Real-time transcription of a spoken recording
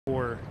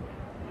For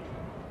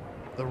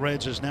the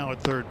Reds is now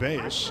at third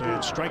base,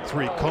 and strike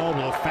three called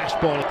with a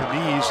fastball at the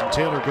knees, and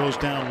Taylor goes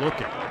down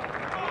looking.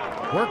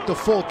 Worked the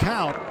full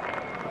count,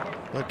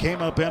 but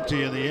came up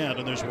empty in the end,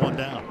 and there's one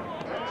down.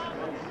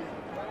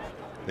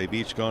 They've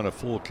each gone a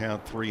full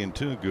count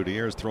 3-2.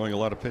 Gutierrez throwing a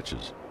lot of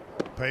pitches.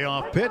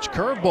 Payoff pitch,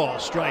 curveball,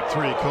 strike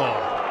three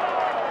called.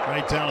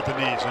 Right down at the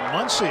knees, and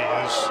Muncy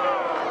is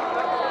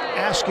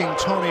asking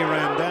Tony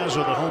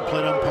Randazzo, the home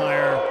plate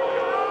umpire,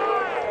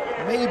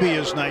 maybe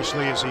as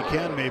nicely as he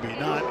can, maybe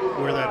not,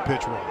 where that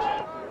pitch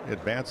was.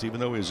 At bats, even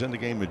though he was in the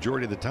game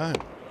majority of the time.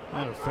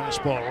 And a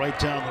fastball right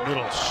down the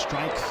middle,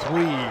 strike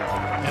three.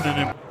 And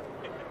an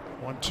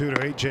 1-2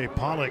 to A.J.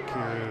 Pollock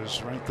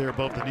is right there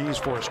above the knees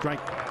for a strike.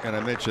 And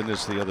I mentioned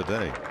this the other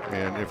day,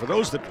 and for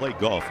those that play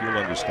golf, you'll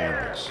understand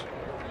this.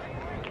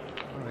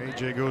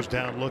 A.J. goes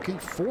down looking,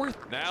 fourth.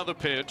 Now the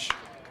pitch,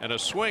 and a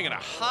swing and a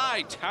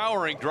high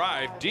towering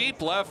drive,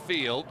 deep left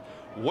field.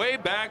 Way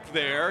back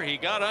there, he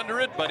got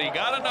under it, but he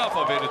got enough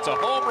of it. It's a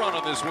home run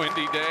on this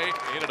windy day.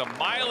 Hit it a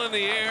mile in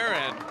the air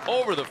and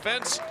over the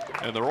fence,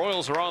 and the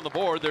Royals are on the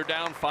board. They're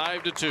down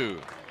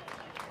 5-2.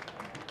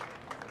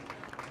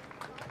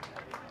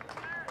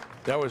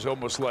 That was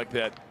almost like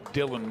that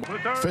Dylan.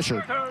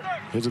 Fisher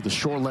is at the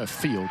shore left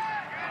field.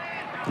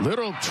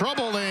 Little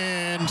trouble,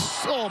 and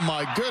oh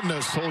my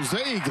goodness,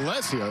 Jose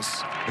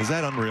Iglesias. Is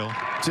that unreal?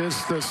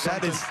 Just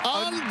that is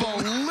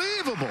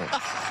unbelievable.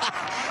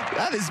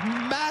 That is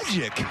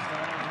magic.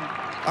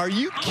 Are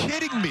you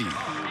kidding me?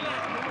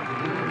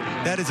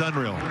 That is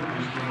unreal.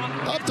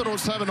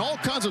 Upton's having all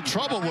kinds of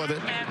trouble with it.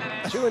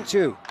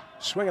 2-2.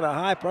 Swinging a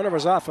high. Runner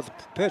was off with the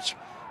pitch.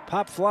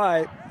 Pop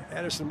fly.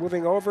 Anderson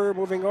moving over.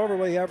 Will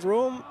he have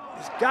room?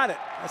 He's got it.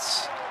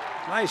 That's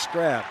a nice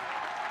grab.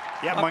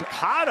 Yeah,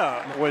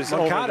 Moncada was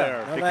over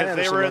there because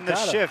they were in the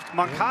shift.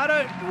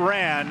 Moncada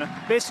ran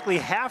basically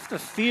half the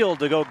field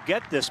to go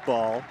get this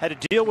ball.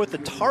 Had to deal with the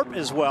tarp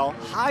as well.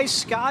 High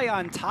sky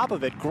on top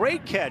of it.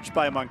 Great catch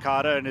by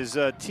Moncada, and his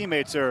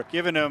teammates are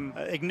giving him,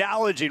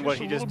 acknowledging what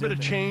he just did. A little bit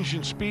of change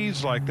in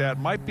speeds like that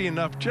might be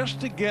enough just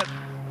to get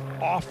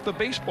off the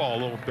baseball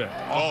a little bit.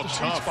 Oh,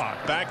 tough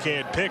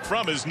backhand pick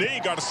from his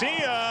knee.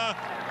 Garcia.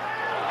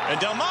 And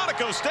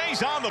Delmonico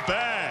stays on the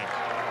bag.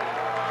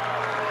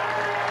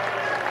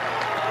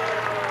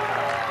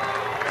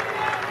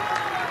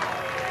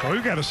 Well,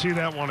 we've got to see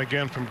that one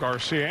again from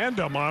Garcia and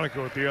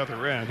Delmonico at the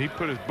other end. He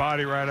put his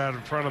body right out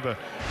in front of the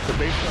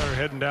base runner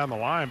heading down the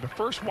line. But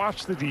first,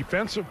 watch the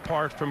defensive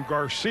part from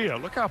Garcia.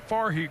 Look how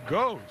far he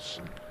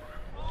goes.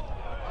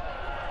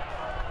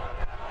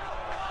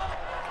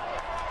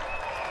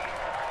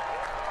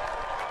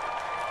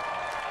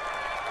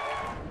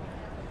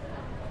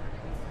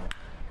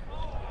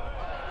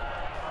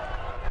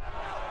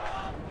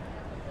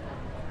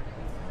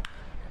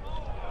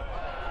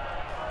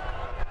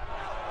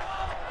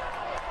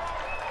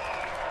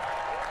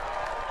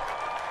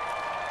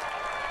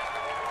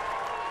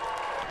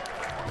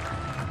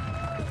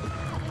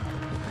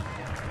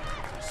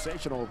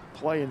 Sensational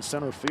play in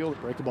center field.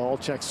 Break the ball,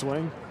 check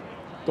swing.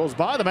 Goes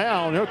by the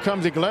mound. Here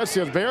comes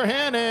Iglesias, bare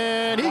hand,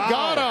 and he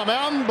got him.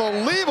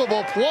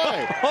 Unbelievable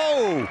play.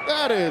 Oh,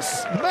 that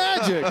is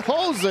magic.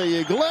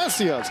 Jose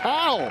Iglesias.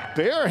 How?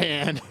 Bare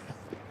hand.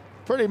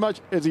 Pretty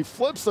much as he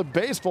flips the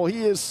baseball,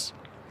 he is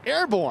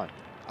airborne.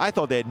 I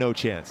thought they had no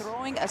chance.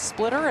 Throwing a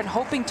splitter and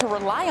hoping to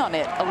rely on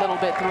it a little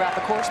bit throughout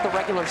the course of the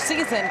regular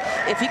season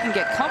if he can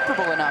get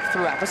comfortable enough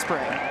throughout the spring.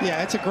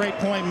 Yeah, it's a great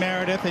point,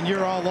 Meredith, and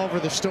you're all over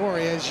the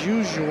story as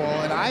usual,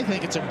 and I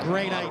think it's a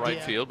great idea.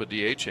 Right field, but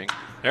DHing.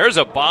 There's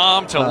a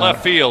bomb to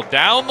left field,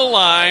 down the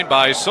line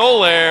by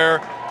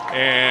Soler,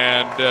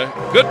 and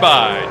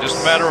goodbye.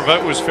 Just a matter of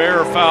it was fair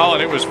or foul,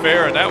 and it was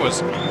fair, and that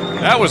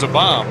was a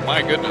bomb.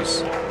 My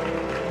goodness.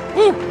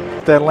 Woo!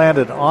 That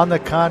landed on the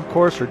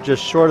concourse or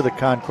just short of the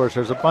concourse.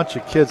 There's a bunch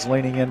of kids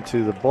leaning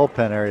into the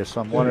bullpen area,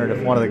 so I'm wondering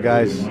if one of the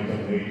guys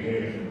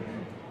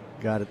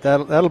got it.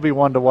 That'll be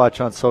one to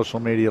watch on social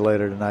media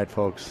later tonight,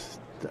 folks.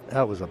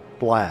 That was a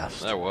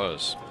blast. That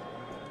was.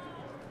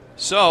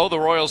 So the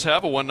Royals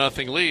have a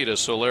 1-0 lead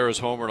as Soler is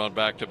homered on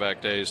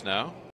back-to-back days now.